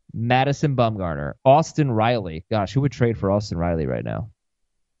 Madison Bumgarner, Austin Riley. Gosh, who would trade for Austin Riley right now?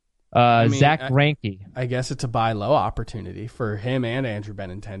 Zach Greinke. I guess it's a buy low opportunity for him and Andrew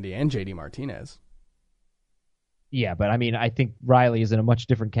Benintendi and JD Martinez. Yeah, but I mean, I think Riley is in a much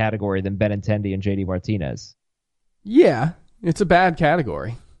different category than Benintendi and JD Martinez. Yeah, it's a bad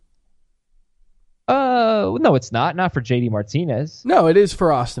category. No, it's not. Not for JD Martinez. No, it is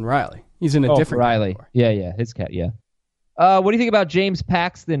for Austin Riley. He's in a different Riley. category. Yeah, his cat. Yeah. What do you think about James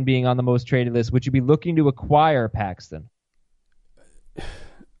Paxton being on the most traded list? Would you be looking to acquire Paxton?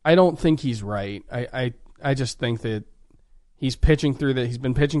 I don't think he's right. I just think that he's pitching through he's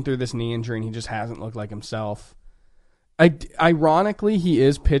been pitching through this knee injury and he just hasn't looked like himself. Ironically, he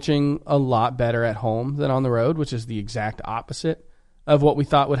is pitching a lot better at home than on the road, which is the exact opposite of what we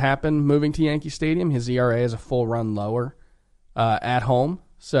thought would happen moving to Yankee Stadium. His ERA is a full run lower at home,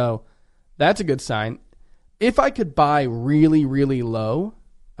 so that's a good sign. If I could buy really, really low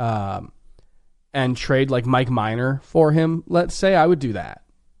and trade like Mike Minor for him, let's say, I would do that.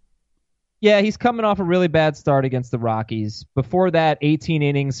 Yeah, he's coming off a really bad start against the Rockies. Before that, 18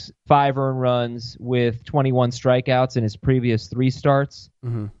 innings, 5 earned runs with 21 strikeouts in his previous 3 starts.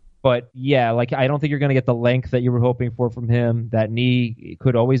 Mm-hmm. But yeah, like I don't think you're going to get the length that you were hoping for from him. That knee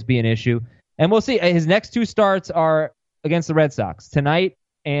could always be an issue. And we'll see. His next 2 starts are against the Red Sox, tonight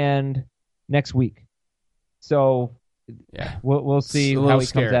and next week. So yeah, we'll see how he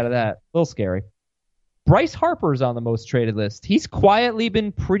comes out of that. A little scary. Bryce Harper's on the most traded list. He's quietly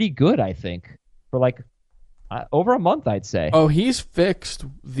been pretty good, I think, for like over a month, I'd say. Oh, he's fixed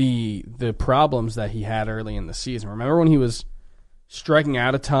the problems that he had early in the season. Remember when he was striking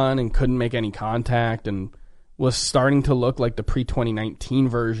out a ton and couldn't make any contact and was starting to look like the pre-2019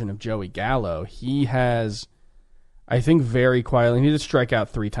 version of Joey Gallo? He has, I think, very quietly, he did strike out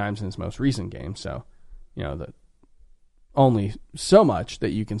 3 times in his most recent game, so, only so much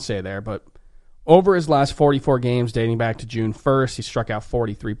that you can say there, but over his last 44 games dating back to June 1st, he struck out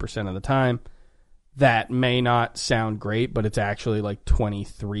 43% of the time. That may not sound great, but it's actually like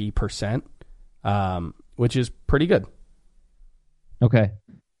 23%, which is pretty good. Okay.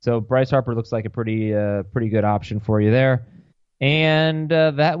 So Bryce Harper looks like a pretty good option for you there. And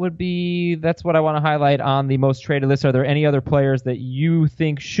that's what I want to highlight on the most traded list. Are there any other players that you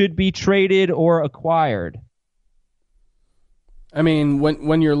think should be traded or acquired? I mean,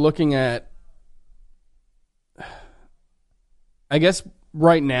 when you're looking at, I guess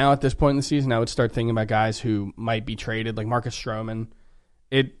right now at this point in the season, I would start thinking about guys who might be traded, like Marcus Stroman.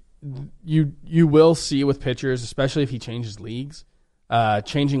 You will see with pitchers, especially if he changes leagues.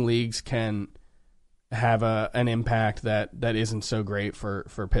 Changing leagues can have an impact that isn't so great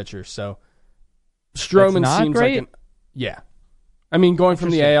for pitchers. So Stroman seems great. I mean, going from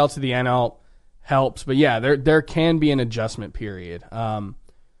the AL to the NL helps, but yeah, there can be an adjustment period.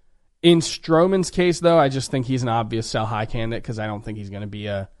 In Stroman's case, though, I just think he's an obvious sell high candidate because I don't think he's going to be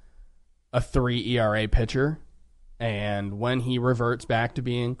a 3 ERA pitcher. And when he reverts back to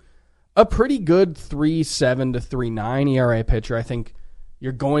being a pretty good 3.7 to 3.9 ERA pitcher, I think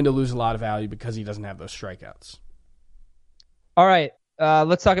you're going to lose a lot of value because he doesn't have those strikeouts. All right,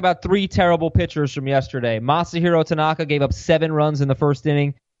 let's talk about 3 terrible pitchers from yesterday. Masahiro Tanaka gave up 7 runs in the first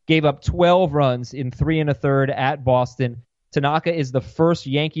inning, gave up 12 runs in 3 1/3 at Boston. Tanaka is the first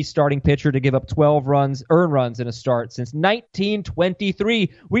Yankee starting pitcher to give up 12 earned runs in a start since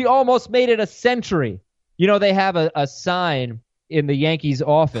 1923. We almost made it a century. They have a sign in the Yankees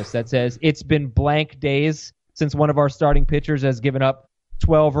office that says it's been blank days since one of our starting pitchers has given up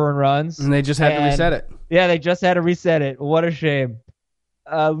 12 earned runs. And they just had to reset it. Yeah, they just had to reset it. What a shame.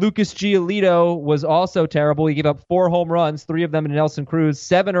 Lucas Giolito was also terrible. He gave up 4 home runs, 3 of them to Nelson Cruz,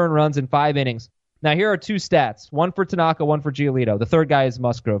 7 earned runs in 5 innings. Now, here are 2 stats, one for Tanaka, one for Giolito. The third guy is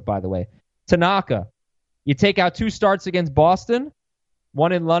Musgrove, by the way. Tanaka, you take out 2 starts against Boston,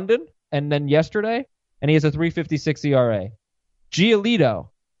 one in London, and then yesterday, and he has a 3.56 ERA. Giolito.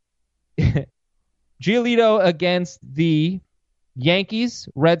 Giolito against the Yankees,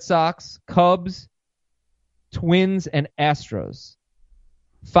 Red Sox, Cubs, Twins, and Astros.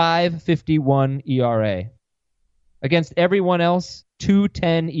 5.51 ERA. Against everyone else,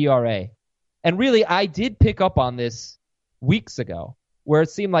 2.10 ERA. And really, I did pick up on this weeks ago, where it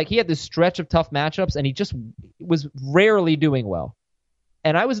seemed like he had this stretch of tough matchups, and he just was rarely doing well.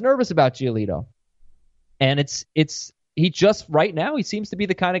 And I was nervous about Giolito. And he just, right now, he seems to be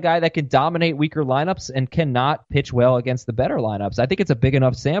the kind of guy that can dominate weaker lineups and cannot pitch well against the better lineups. I think it's a big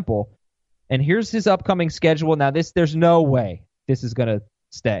enough sample. And here's his upcoming schedule. Now, there's no way this is going to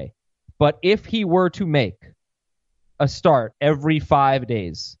stay. But if he were to make a start every 5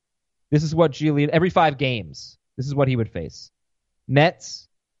 days, this is what Giolito, every 5 games, this is what he would face. Mets,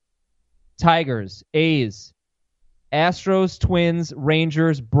 Tigers, A's, Astros, Twins,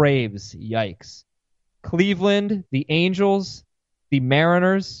 Rangers, Braves. Yikes. Cleveland, the Angels, the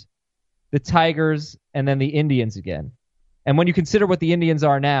Mariners, the Tigers, and then the Indians again. And when you consider what the Indians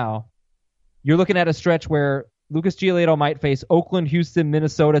are now, you're looking at a stretch where Lucas Giolito might face Oakland, Houston,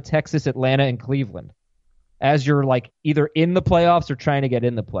 Minnesota, Texas, Atlanta, and Cleveland as you're like either in the playoffs or trying to get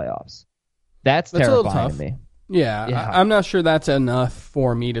in the playoffs. That's terrifying to me. Yeah. I'm not sure that's enough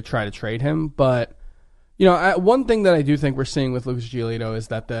for me to try to trade him, but one thing that I do think we're seeing with Lucas Giolito is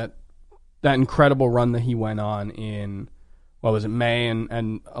that incredible run that he went on in, May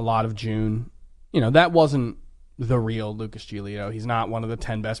and a lot of June. That wasn't the real Lucas Giolito. He's not one of the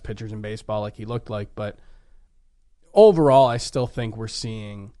 10 best pitchers in baseball like he looked like, but overall, I still think we're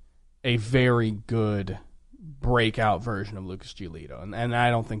seeing a very good breakout version of Lucas Giolito, and I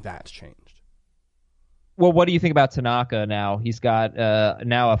don't think that's changed. Well, what do you think about Tanaka now? He's got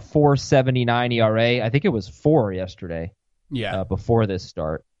now a 4.79 ERA. I think it was 4 yesterday. Yeah. Before this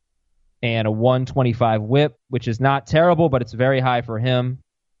start. And a 1.25 whip, which is not terrible, but it's very high for him.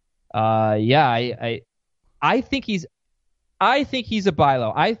 I think he's a buy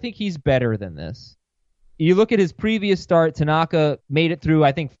low. I think he's better than this. You look at his previous start, Tanaka made it through,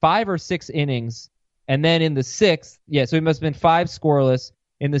 I think, 5 or 6 innings. And then in the 6th, so he must have been 5 scoreless.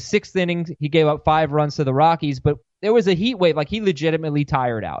 In the 6th inning, he gave up 5 runs to the Rockies, but there was a heat wave. Like, he legitimately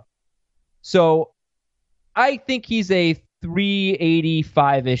tired out. So I think he's a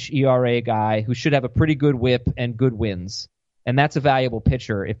 3.85-ish ERA guy who should have a pretty good whip and good wins. And that's a valuable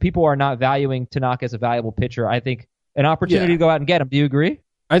pitcher. If people are not valuing Tanaka as a valuable pitcher, I think an opportunity to go out and get him. Do you agree?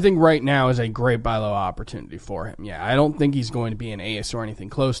 I think right now is a great buy low opportunity for him. Yeah, I don't think he's going to be an ace or anything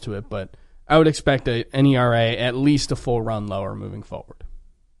close to it, but I would expect an ERA at least a full run lower moving forward.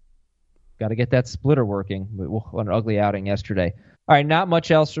 Got to get that splitter working. What an ugly outing yesterday. All right, not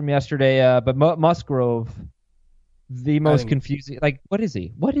much else from yesterday, but Musgrove, the most confusing. Like, what is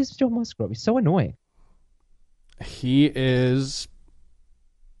he? What is Joe Musgrove? He's so annoying. He is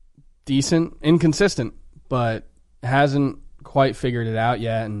decent, inconsistent, but hasn't quite figured it out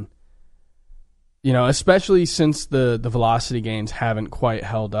yet. And, especially since the velocity gains haven't quite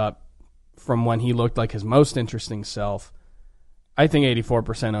held up from when he looked like his most interesting self, I think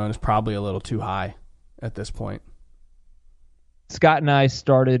 84% owned is probably a little too high at this point. Scott and I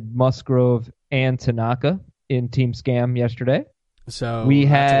started Musgrove and Tanaka in Team Scam yesterday. So we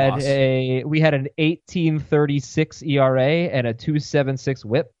had an 18.36 ERA and a 2.76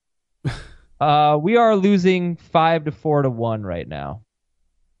 WHIP. We are losing 5-4 to 1 right now.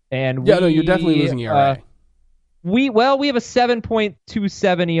 And you're definitely losing ERA. We have a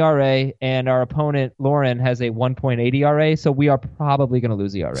 7.27 ERA, and our opponent Lauren has a 1.8 ERA, so we are probably going to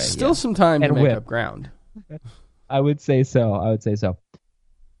lose ERA. Still some time to make up ground. I would say so.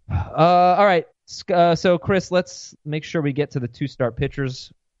 All right. So, Chris, let's make sure we get to the 2-start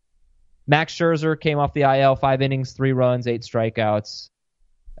pitchers. Max Scherzer came off the IL, 5 innings, 3 runs, 8 strikeouts.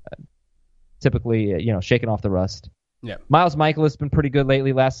 Typically, shaking off the rust. Yeah. Miles Michael has been pretty good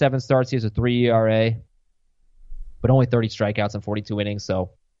lately. Last 7 starts, he has a 3 ERA, but only 30 strikeouts in 42 innings,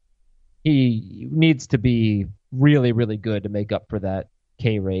 so he needs to be really, really good to make up for that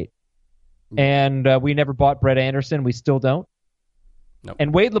K rate. And we never bought Brett Anderson. We still don't. Nope.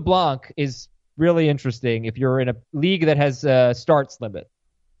 And Wade LeBlanc is really interesting if you're in a league that has a starts limit,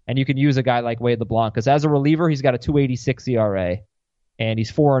 and you can use a guy like Wade LeBlanc, because as a reliever, he's got a 2.86 ERA, and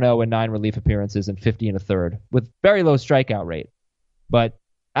he's 4-0 in 9 relief appearances and 50 1/3 with very low strikeout rate. But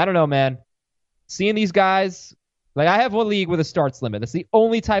I don't know, man. Seeing these guys, like, I have one league with a starts limit. That's the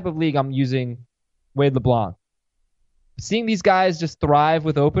only type of league I'm using Wade LeBlanc. Seeing these guys just thrive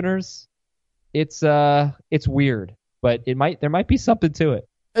with openers, it's weird, but there might be something to it.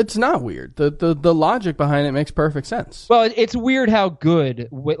 It's not weird. The logic behind it makes perfect sense. Well, it's weird how good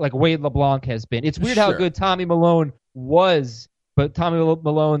like Wade LeBlanc has been. It's weird how good Tommy Malone was, but Tommy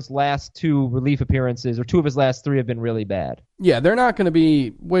Malone's last 2 relief appearances, or 2 of his last 3, have been really bad. Yeah, they're not going to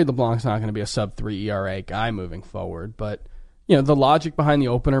be. Wade LeBlanc's not going to be a sub-3 ERA guy moving forward, but the logic behind the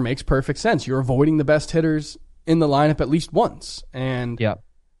opener makes perfect sense. You're avoiding the best hitters in the lineup at least once, and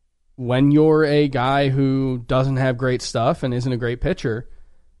when you're a guy who doesn't have great stuff and isn't a great pitcher,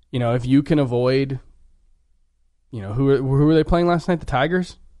 if you can avoid, who were they playing last night? The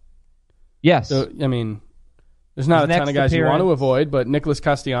Tigers? Yes. So, there's not a ton of guys you want to avoid, but Nicholas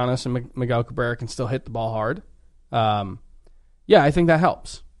Castellanos and Miguel Cabrera can still hit the ball hard. I think that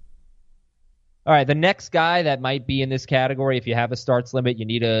helps. All right, the next guy that might be in this category, if you have a starts limit, you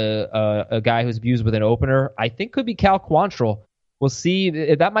need a guy who's used with an opener, I think could be Cal Quantrill. We'll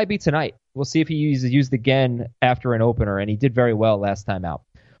see. That might be tonight. We'll see if he's used again after an opener, and he did very well last time out.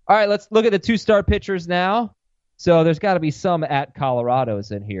 All right, let's look at the 2-star pitchers now. So there's got to be some at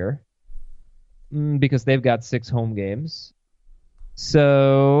Colorado's in here because they've got 6 home games.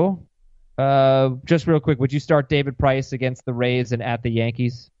 So just real quick, would you start David Price against the Rays and at the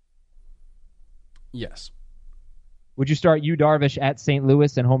Yankees? Yes. Would you start Yu Darvish at St.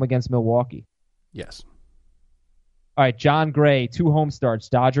 Louis and home against Milwaukee? Yes. All right, John Gray, 2 home starts,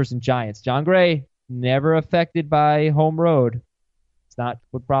 Dodgers and Giants. John Gray, never affected by home road. It's not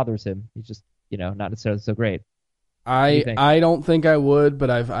what bothers him. He's just, not necessarily so great. I don't think I would, but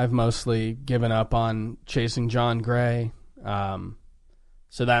I've mostly given up on chasing John Gray.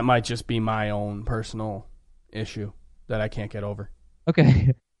 So that might just be my own personal issue that I can't get over.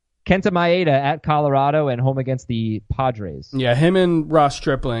 Okay. Kenta Maeda at Colorado and home against the Padres. Yeah, him and Ross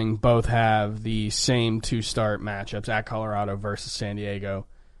Stripling both have the same 2-start matchups at Colorado versus San Diego.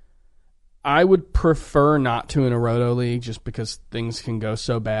 I would prefer not to in a roto league just because things can go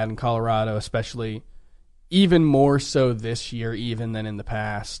so bad in Colorado, especially even more so this year even than in the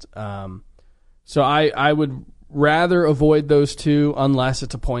past. So I would rather avoid those 2 unless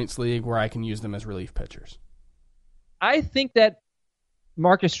it's a points league where I can use them as relief pitchers. I think that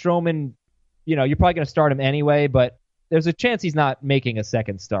Marcus Stroman, you're probably going to start him anyway, but there's a chance he's not making a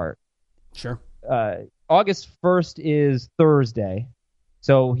second start. Sure. August 1st is Thursday,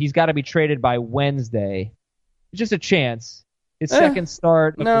 so he's got to be traded by Wednesday. It's just a chance. His second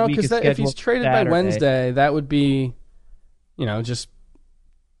start of the week is scheduled if he's traded Saturday. by Wednesday, that would be, just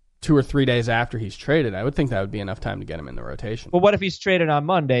 2 or 3 days after he's traded. I would think that would be enough time to get him in the rotation. Well, what if he's traded on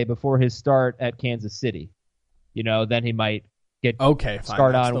Monday before his start at Kansas City? Then he might get fine.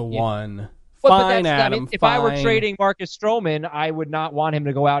 Start that's on the one. Well, fine, Adam. If I were trading Marcus Stroman, I would not want him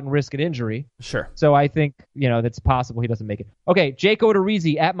to go out and risk an injury. Sure. So I think that's possible he doesn't make it. Okay, Jake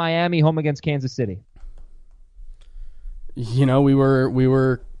Odorizzi at Miami, home against Kansas City. We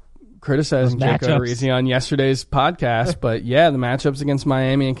were criticizing Jake Odorizzi on yesterday's podcast, but the matchups against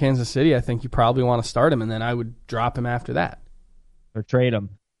Miami and Kansas City, I think you probably want to start him, and then I would drop him after that or trade him.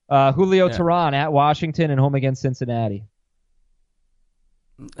 Julio Teheran at Washington and home against Cincinnati.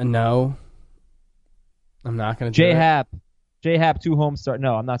 No, I'm not going to do it. J-Happ, 2 home start.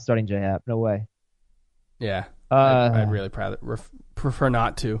 No, I'm not starting J-Happ. No way. Yeah, I'd really prefer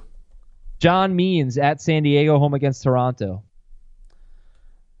not to. John Means at San Diego, home against Toronto.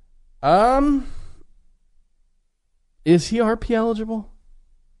 Is he RP eligible?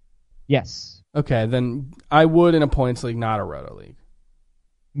 Yes. Okay, then I would in a points league, not a roto league.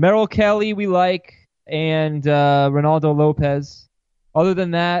 Merrill Kelly we like, and Ronaldo Lopez. Other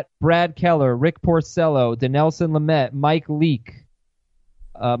than that, Brad Keller, Rick Porcello, Dinelson Lamet, Mike Leake.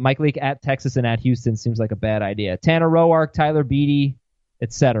 Mike Leake at Texas and at Houston seems like a bad idea. Tanner Roark, Tyler Beatty,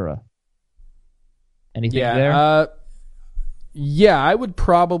 etc. Anything there? I would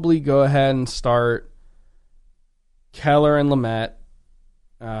probably go ahead and start Keller and Lamet.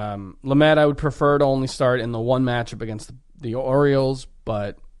 Lamet I would prefer to only start in the one matchup against the Orioles,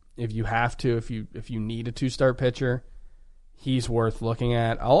 but if you have to, if you need a 2-star pitcher, he's worth looking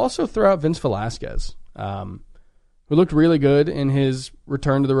at. I'll also throw out Vince Velasquez, who looked really good in his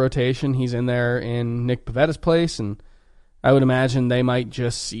return to the rotation. He's in there in Nick Pavetta's place, and I would imagine they might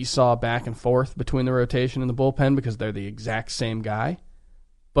just seesaw back and forth between the rotation and the bullpen because they're the exact same guy.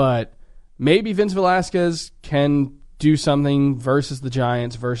 But maybe Vince Velasquez can do something versus the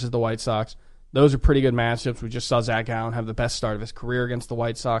Giants, versus the White Sox. Those are pretty good matchups. We just saw Zach Allen have the best start of his career against the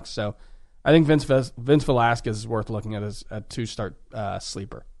White Sox. So I think Vince Velasquez is worth looking at as a 2-start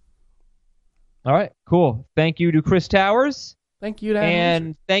sleeper. All right, cool. Thank you to Chris Towers. Thank you to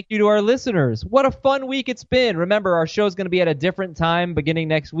and thank you to our listeners. What a fun week it's been. Remember, our show's going to be at a different time beginning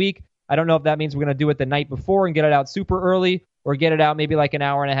next week. I don't know if that means we're going to do it the night before and get it out super early, or get it out maybe like an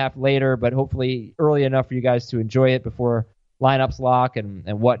hour and a half later, but hopefully early enough for you guys to enjoy it before lineups lock and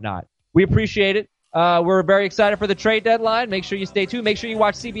whatnot. We appreciate it. We're very excited for the trade deadline. Make sure you stay tuned. Make sure you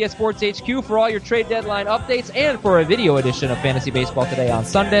watch CBS Sports HQ for all your trade deadline updates and for a video edition of Fantasy Baseball Today on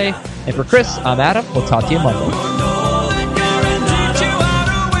Sunday. And for Chris, I'm Adam. We'll talk to you Monday.